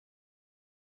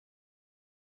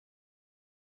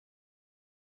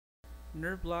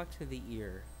Nerve block to the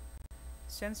ear.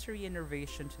 Sensory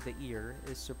innervation to the ear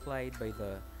is supplied by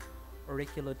the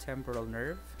auriculotemporal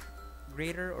nerve,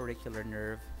 greater auricular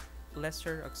nerve,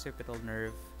 lesser occipital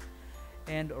nerve,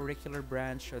 and auricular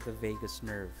branch of the vagus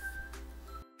nerve.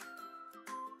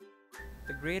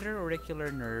 The greater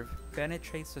auricular nerve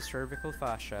penetrates the cervical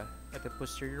fascia at the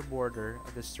posterior border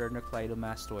of the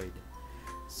sternocleidomastoid,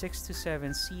 6 to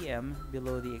 7 cm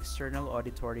below the external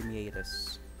auditory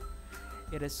meatus.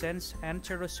 It ascends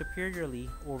anterosuperiorly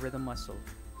over the muscle.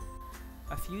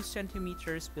 A few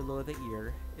centimeters below the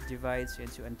ear, it divides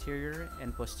into anterior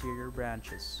and posterior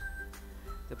branches.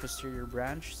 The posterior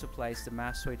branch supplies the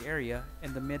mastoid area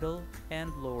in the middle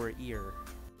and lower ear.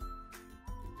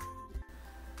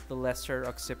 The lesser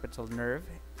occipital nerve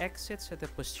exits at the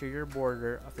posterior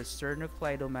border of the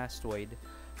sternocleidomastoid,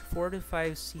 4 to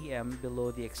 5 cm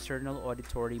below the external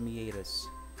auditory meatus.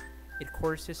 It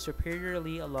courses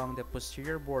superiorly along the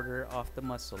posterior border of the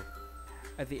muscle.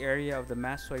 At the area of the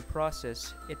mastoid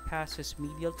process, it passes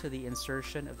medial to the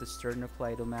insertion of the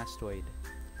sternocleidomastoid.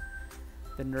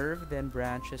 The nerve then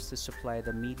branches to supply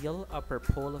the medial upper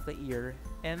pole of the ear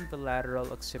and the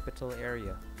lateral occipital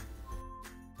area.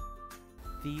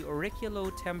 The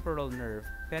auriculotemporal nerve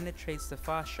penetrates the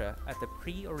fascia at the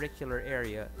preauricular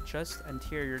area just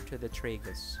anterior to the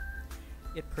tragus.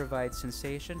 It provides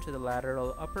sensation to the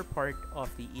lateral upper part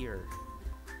of the ear.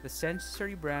 The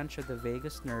sensory branch of the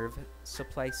vagus nerve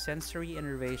supplies sensory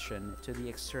innervation to the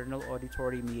external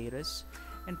auditory meatus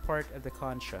and part of the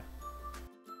concha.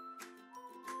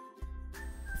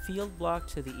 Field block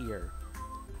to the ear.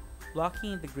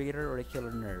 Blocking the greater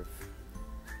auricular nerve.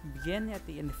 Begin at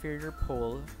the inferior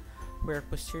pole where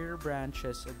posterior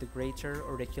branches of the greater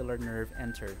auricular nerve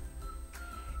enter.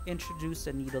 Introduce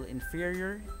the needle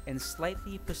inferior and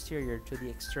slightly posterior to the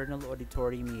external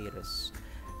auditory meatus.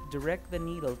 Direct the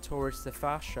needle towards the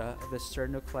fascia of the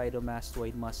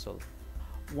sternocleidomastoid muscle.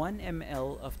 1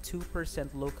 ml of 2%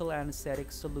 local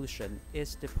anesthetic solution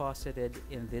is deposited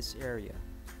in this area.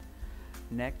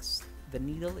 Next, the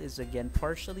needle is again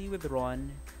partially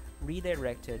withdrawn,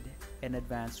 redirected, and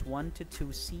advanced 1 to 2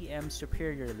 cm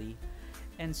superiorly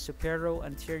and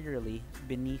supero-anteriorly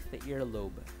beneath the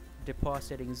earlobe,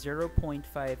 depositing 0.5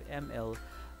 ml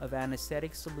of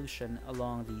anesthetic solution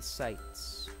along these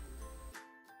sites.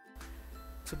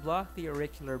 To block the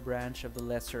auricular branch of the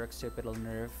lesser occipital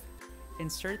nerve,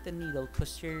 insert the needle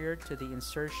posterior to the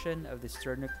insertion of the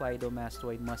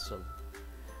sternocleidomastoid muscle.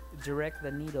 Direct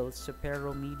the needle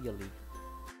superomedially.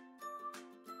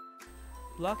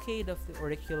 Blockade of the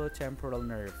auriculotemporal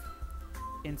nerve.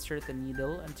 Insert the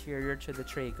needle anterior to the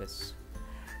tragus.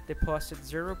 Deposit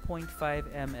 0.5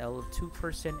 ml of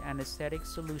 2% anesthetic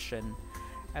solution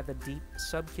at the deep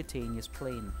subcutaneous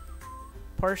plane.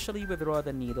 Partially withdraw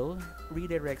the needle,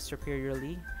 redirect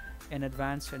superiorly, and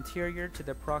advance anterior to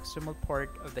the proximal part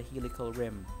of the helical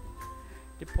rim.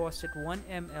 Deposit 1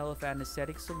 ml of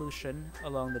anesthetic solution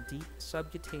along the deep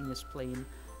subcutaneous plane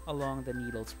along the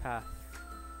needle's path.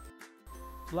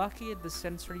 Blockade the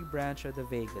sensory branch of the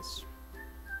vagus.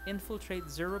 Infiltrate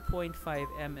 0.5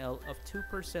 ml of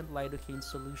 2% lidocaine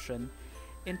solution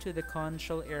into the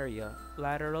conchal area,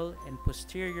 lateral and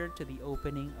posterior to the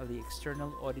opening of the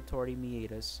external auditory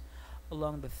meatus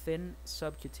along the thin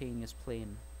subcutaneous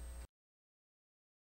plane.